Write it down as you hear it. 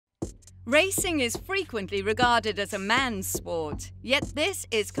Racing is frequently regarded as a man's sport, yet this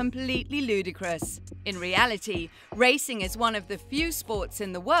is completely ludicrous. In reality, racing is one of the few sports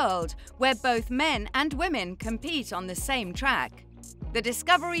in the world where both men and women compete on the same track. The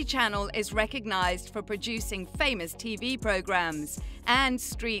Discovery Channel is recognized for producing famous TV programs, and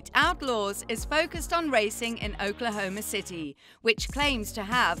Street Outlaws is focused on racing in Oklahoma City, which claims to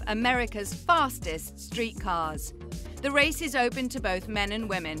have America's fastest street cars. The race is open to both men and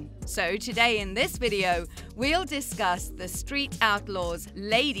women, so today in this video, we'll discuss the Street Outlaws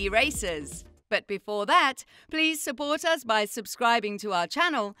Lady Racers. But before that, please support us by subscribing to our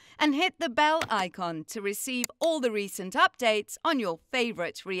channel and hit the bell icon to receive all the recent updates on your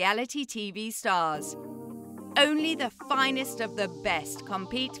favorite reality TV stars. Only the finest of the best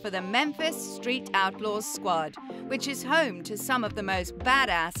compete for the Memphis Street Outlaws squad, which is home to some of the most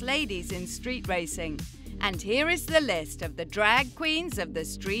badass ladies in street racing. And here is the list of the drag queens of the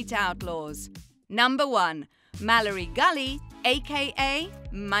Street Outlaws. Number 1. Mallory Gulley, aka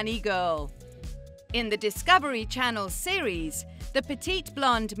Money Girl. In the Discovery Channel series, the petite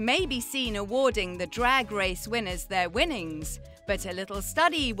blonde may be seen awarding the drag race winners their winnings, but a little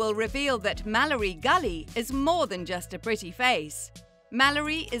study will reveal that Mallory Gulley is more than just a pretty face.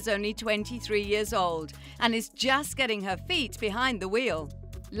 Mallory is only 23 years old and is just getting her feet behind the wheel.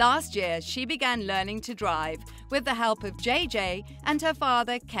 Last year, she began learning to drive with the help of JJ and her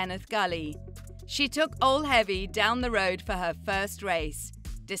father, Kenneth Gulley. She took Old Heavy down the road for her first race.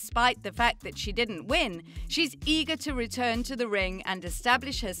 Despite the fact that she didn't win, she's eager to return to the ring and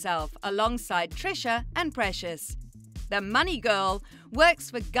establish herself alongside Tricia and Precious. The Money Girl works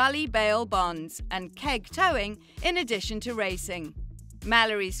for Gulley Bail Bonds and keg towing in addition to racing.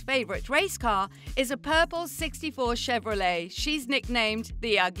 Mallory's favorite race car is a purple '64 Chevrolet she's nicknamed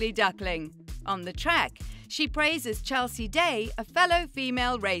the Ugly Duckling. On the track, she praises Chelsea Day, a fellow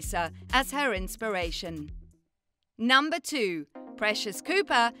female racer, as her inspiration. Number 2. Precious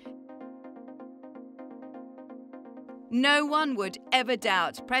Cooper. No one would ever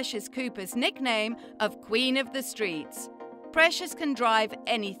doubt Precious Cooper's nickname of Queen of the Streets. Precious can drive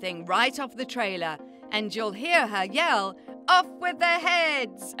anything right off the trailer, and you'll hear her yell, "Off with their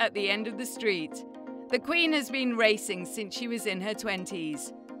heads!" at the end of the street. The Queen has been racing since she was in her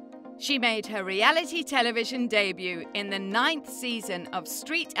 20s. She made her reality television debut in the 9th season of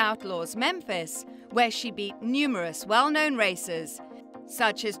Street Outlaws Memphis, where she beat numerous well-known racers,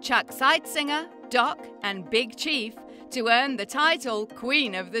 such as Chuck Sightsinger, Doc, and Big Chief, to earn the title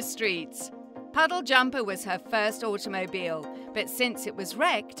Queen of the Streets. Puddle Jumper was her first automobile, but since it was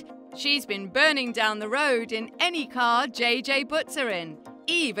wrecked, she's been burning down the road in any car JJ puts her in,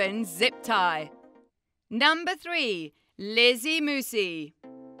 even zip tie. Number 3. Lizzy Musi.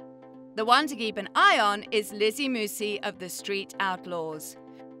 The one to keep an eye on is Lizzy Musi of the Street Outlaws.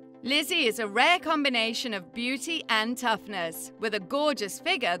 Lizzy is a rare combination of beauty and toughness, with a gorgeous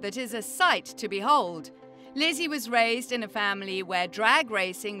figure that is a sight to behold. Lizzy was raised in a family where drag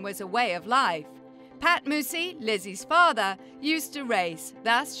racing was a way of life. Pat Musi, Lizzy's father, used to race,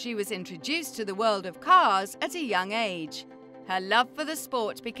 thus she was introduced to the world of cars at a young age. Her love for the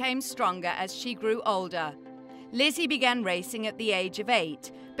sport became stronger as she grew older. Lizzy began racing at the age of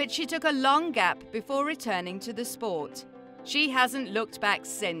 8, but she took a long gap before returning to the sport. She hasn't looked back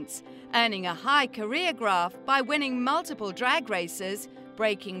since, earning a high career graph by winning multiple drag races,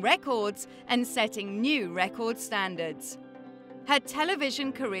 breaking records, and setting new record standards. Her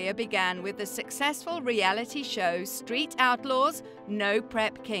television career began with the successful reality show Street Outlaws No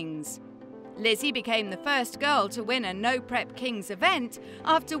Prep Kings. Lizzy became the first girl to win a No Prep Kings event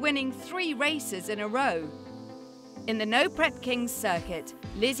after winning 3 races in a row. In the No Prep Kings circuit,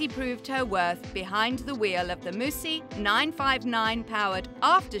 Lizzy proved her worth behind the wheel of the Musi 959-powered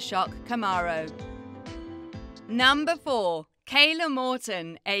Aftershock Camaro. Number 4. Kayla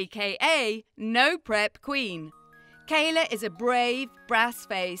Morton, aka No Prep Queen. Kayla is a brave,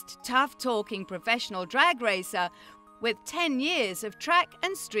 brass-faced, tough-talking professional drag racer with 10 years of track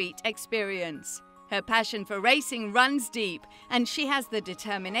and street experience. Her passion for racing runs deep, and she has the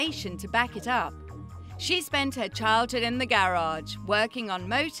determination to back it up. She spent her childhood in the garage, working on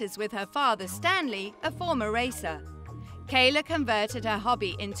motors with her father Stanley, a former racer. Kayla converted her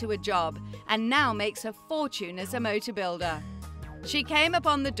hobby into a job and now makes a fortune as a motor builder. She came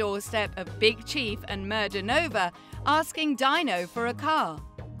upon the doorstep of Big Chief and Murder Nova asking Dino for a car.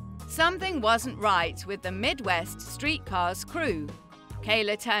 Something wasn't right with the Midwest Streetcars crew.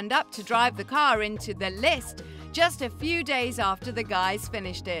 Kayla turned up to drive the car into the list just a few days after the guys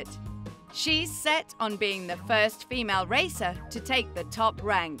finished it. She's set on being the first female racer to take the top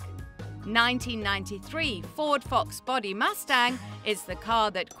rank. 1993 Ford Fox Body Mustang is the car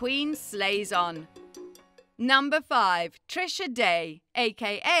that Queen slays on. Number 5. Tricia Day,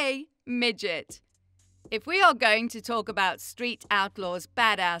 aka Midget. If we are going to talk about Street Outlaws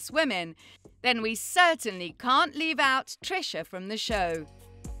badass women, then we certainly can't leave out Tricia from the show.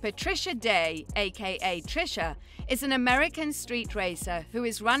 Patricia Day, aka Tricia, is an American street racer who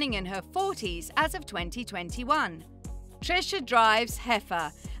is running in her 40s as of 2021. Tricia drives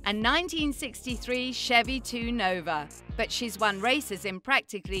Heifer, a 1963 Chevy 2 Nova, but she's won races in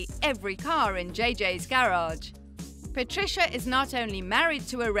practically every car in JJ's garage. Patricia is not only married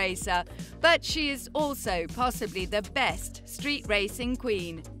to a racer, but she is also possibly the best street racing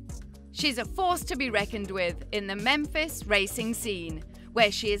queen. She's a force to be reckoned with in the Memphis racing scene,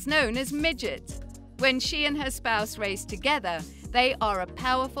 where she is known as Midget. When she and her spouse race together, they are a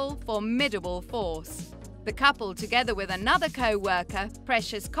powerful, formidable force. The couple, together with another co-worker,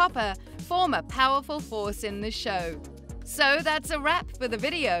 Precious Copper, form a powerful force in the show. So that's a wrap for the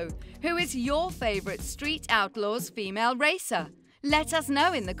video. Who is your favorite Street Outlaws female racer? Let us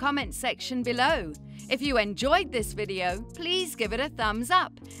know in the comments section below. If you enjoyed this video, please give it a thumbs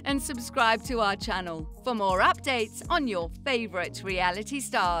up and subscribe to our channel for more updates on your favorite reality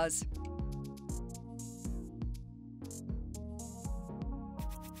stars.